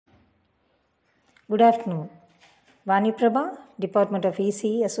Good afternoon. Vaniprabha, Department of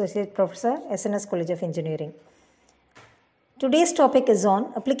ECE, Associate Professor, SNS College of Engineering. Today's topic is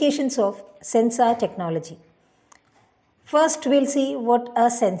on applications of sensor technology. First, we'll see what a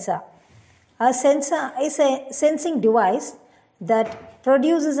sensor. A sensor is a sensing device that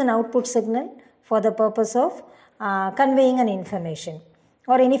produces an output signal for the purpose of conveying an information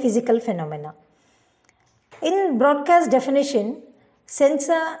or any physical phenomena. In broadcast definition,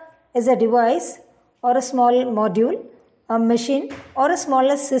 sensor is a device or a small module, a machine or a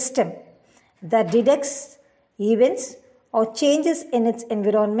smaller system that detects events or changes in its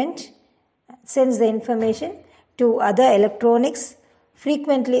environment, sends the information to other electronics,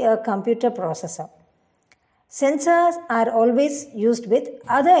 frequently a computer processor. Sensors are always used with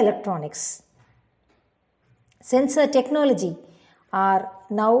other electronics. Sensor technology are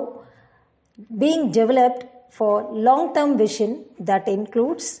now being developed for long-term vision that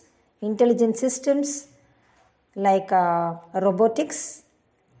includes intelligent systems like robotics,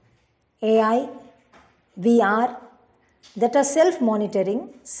 AI, VR that are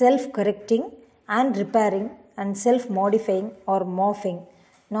self-monitoring, self-correcting and repairing and self-modifying or morphing,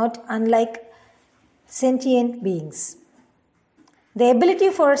 not unlike sentient beings. The ability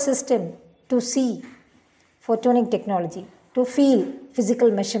for a system to see photonic technology, to feel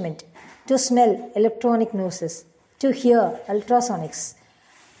physical measurement, to smell electronic nuisances, to hear ultrasonics,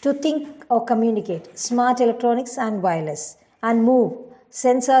 to think or communicate smart electronics and wireless, and move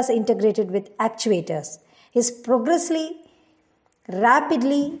sensors integrated with actuators is progressively,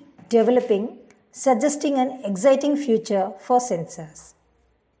 rapidly developing, suggesting an exciting future for sensors.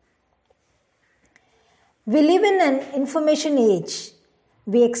 We live in an information age.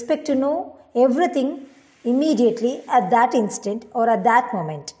 We expect to know everything immediately at that instant or at that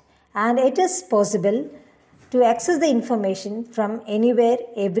moment, and it is possible to access the information from anywhere,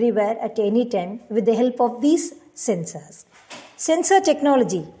 everywhere, at any time with the help of these sensors. Sensor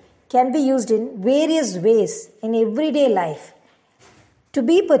technology can be used in various ways in everyday life. To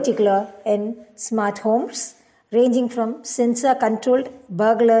be particular, in smart homes, ranging from sensor-controlled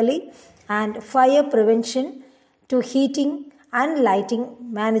burglary and fire prevention to heating and lighting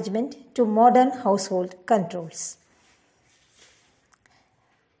management to modern household controls.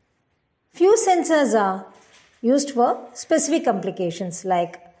 Few sensors are used for specific applications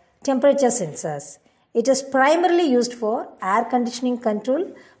like temperature sensors. It is primarily used for air conditioning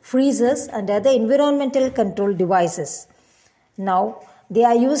control, freezers and other environmental control devices. Now, they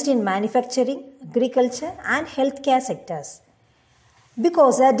are used in manufacturing, agriculture and healthcare sectors.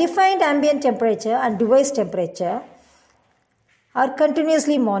 Because a defined ambient temperature and device temperature are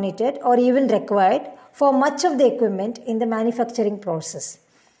continuously monitored or even required for much of the equipment in the manufacturing process.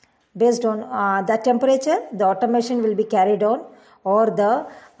 Based on that temperature, the automation will be carried on or the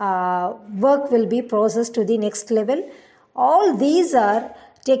work will be processed to the next level. All these are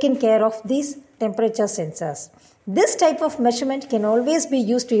taken care of these temperature sensors. This type of measurement can always be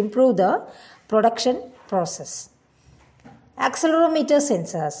used to improve the production process. Accelerometer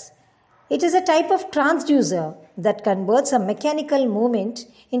sensors. It is a type of transducer that converts a mechanical movement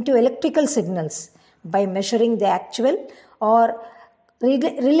into electrical signals by measuring the actual or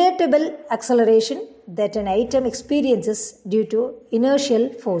relatable acceleration that an item experiences due to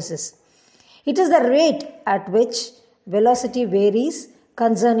inertial forces. It is the rate at which velocity varies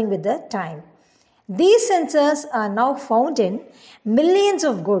concerning with the time. These sensors are now found in millions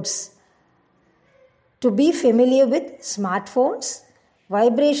of goods. To be familiar with smartphones,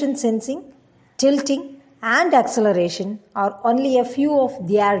 vibration sensing, tilting and acceleration are only a few of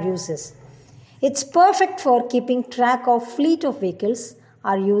their uses. It's perfect for keeping track of fleet of vehicles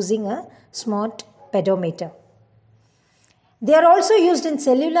or using a smart pedometer. They are also used in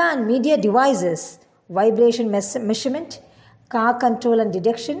cellular and media devices, vibration measurement, car control and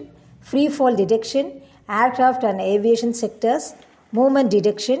detection, free fall detection, aircraft and aviation sectors, movement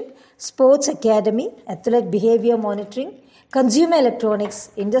detection, sports academy, athlete behavior monitoring, consumer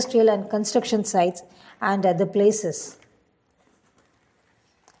electronics, industrial and construction sites, and other places.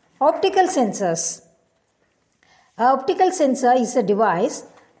 Optical sensors. An optical sensor is a device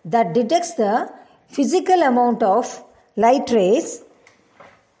that detects the physical amount of light rays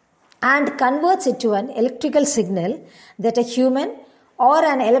and converts it to an electrical signal that a human or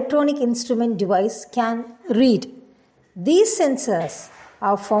an electronic instrument device can read. These sensors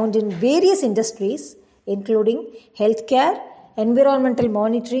are found in various industries including healthcare, environmental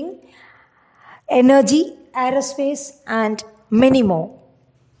monitoring, energy, aerospace, and many more.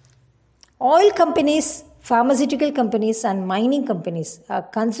 Oil companies, pharmaceutical companies, and mining companies are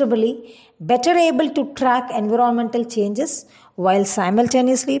considerably better able to track environmental changes while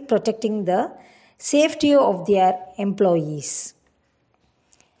simultaneously protecting the safety of their employees.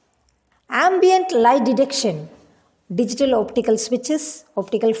 Ambient light detection, digital optical switches,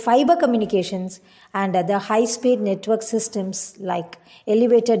 optical fiber communications, and other high-speed network systems like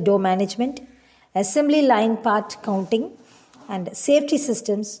elevator door management, assembly line part counting, and safety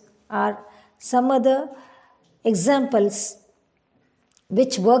systems are some other examples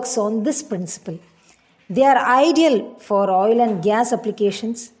which works on this principle. They are ideal for oil and gas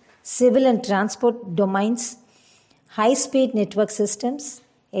applications, civil and transport domains, high-speed network systems,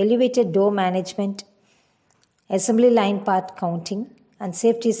 elevated door management, assembly line part counting, and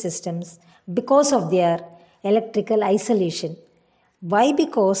safety systems because of their electrical isolation. Why?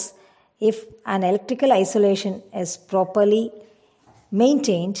 Because if an electrical isolation is properly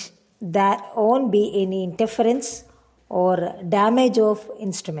maintained, there won't be any interference or damage of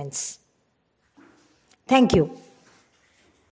instruments. Thank you.